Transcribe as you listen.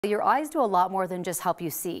Your eyes do a lot more than just help you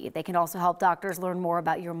see. They can also help doctors learn more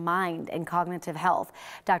about your mind and cognitive health.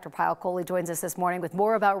 Dr. Payal Kohli joins us this morning with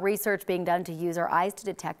more about research being done to use our eyes to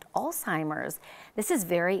detect Alzheimer's. This is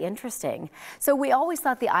very interesting. So we always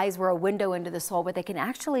thought the eyes were a window into the soul, but they can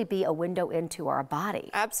actually be a window into our body.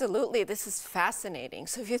 Absolutely. This is fascinating.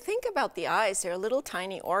 So if you think about the eyes, they're a little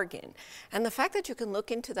tiny organ. And the fact that you can look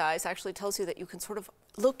into the eyes actually tells you that you can sort of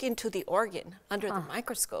look into the organ under the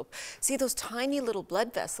microscope. See those tiny little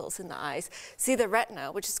blood vessels in the eyes, see the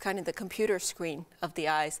retina, which is kind of the computer screen of the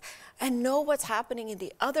eyes, and know what's happening in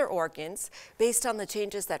the other organs based on the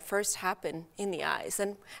changes that first happen in the eyes.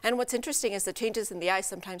 And what's interesting is the changes in the eyes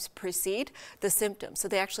sometimes precede the symptoms. So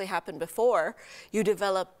they actually happen before you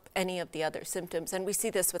develop any of the other symptoms. And we see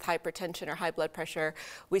this with hypertension or high blood pressure.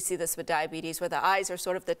 We see this with diabetes, where the eyes are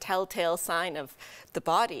sort of the telltale sign of the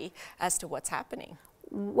body as to what's happening.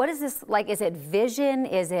 What is this like? Is it vision?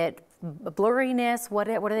 Is it blurriness? What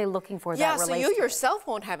are they looking for? Yeah, so you yourself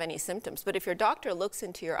won't have any symptoms, but if your doctor looks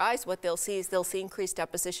into your eyes, what they'll see is they'll see increased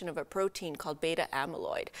deposition of a protein called beta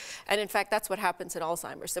amyloid. And in fact, that's what happens in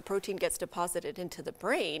Alzheimer's. The protein gets deposited into the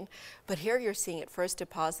brain, but here you're seeing it first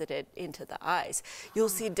deposited into the eyes. You'll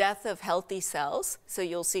see death of healthy cells, so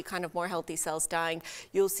you'll see kind of more healthy cells dying.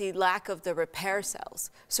 You'll see lack of the repair cells.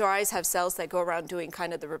 So our eyes have cells that go around doing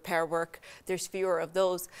kind of the repair work. There's fewer of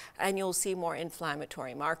those, and you'll see more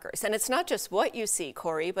inflammatory markers. And it's not just what you see,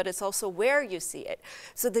 Corey, but it's also where you see it.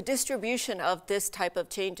 So the distribution of this type of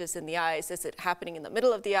changes in the eyes, is it happening in the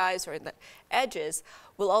middle of the eyes or in the edges,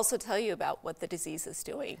 will also tell you about what the disease is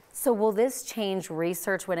doing. So will this change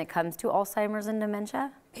research when it comes to Alzheimer's and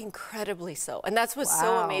dementia? Incredibly so. And that's what's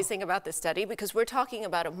so amazing about this study, because we're talking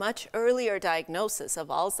about a much earlier diagnosis of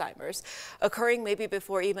Alzheimer's occurring maybe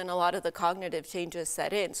before even a lot of the cognitive changes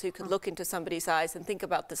set in. So you could look into somebody's eyes and think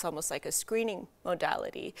about this almost like a screening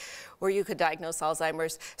modality where you could diagnose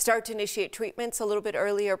Alzheimer's, start to initiate treatments a little bit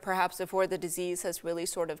earlier, perhaps before the disease has really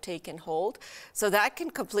sort of taken hold. So that can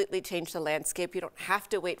completely change the landscape. You don't have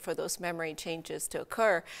to wait for those memory changes to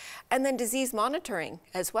occur. And then disease monitoring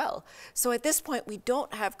as well. So at this point, we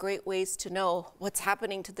don't have great ways to know what's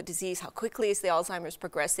happening to the disease, how quickly is the Alzheimer's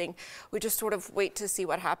progressing. We just sort of wait to see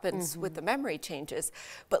what happens with the memory changes.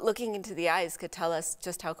 But looking into the eyes could tell us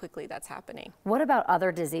just how quickly that's happening. What about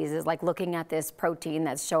other diseases, like looking at this protein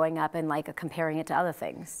that's showing up and like comparing it to other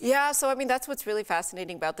things? Yeah, so I mean, that's what's really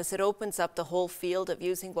fascinating about this. It opens up the whole field of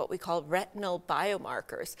using what we call retinal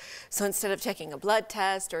biomarkers. So instead of checking a blood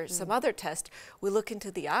test or some other test, we look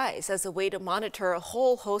into the eyes as a way to monitor a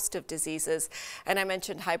whole host of diseases. And I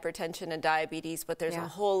mentioned hypertension and diabetes, but there's a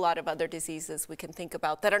whole lot of other diseases we can think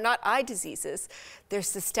about that are not eye diseases. They're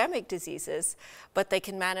systemic diseases, but they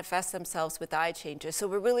can manifest themselves with eye changes. So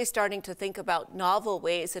we're really starting to think about novel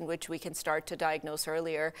ways in which we can start to diagnose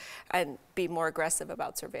earlier and be more aggressive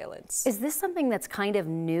about surveillance. Is this something that's kind of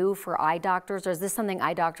new for eye doctors, or is this something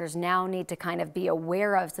eye doctors now need to kind of be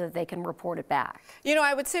aware of so that they can report it back? You know,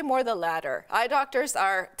 I would say more the latter. Eye doctors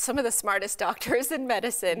are some of the smartest doctors in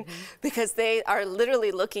medicine because they are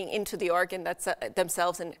literally looking into the organ that's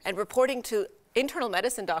themselves and reporting to internal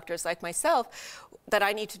medicine doctors like myself that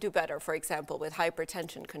I need to do better, for example, with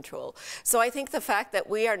hypertension control. So I think the fact that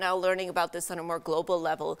we are now learning about this on a more global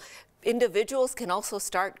level, individuals can also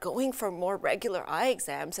start going for more regular eye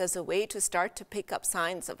exams as a way to start to pick up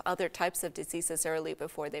signs of other types of diseases early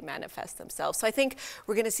before they manifest themselves. So I think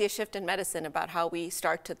we're going to see a shift in medicine about how we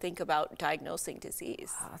start to think about diagnosing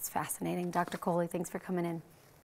disease. Oh, that's fascinating. Dr. Kohli, thanks for coming in.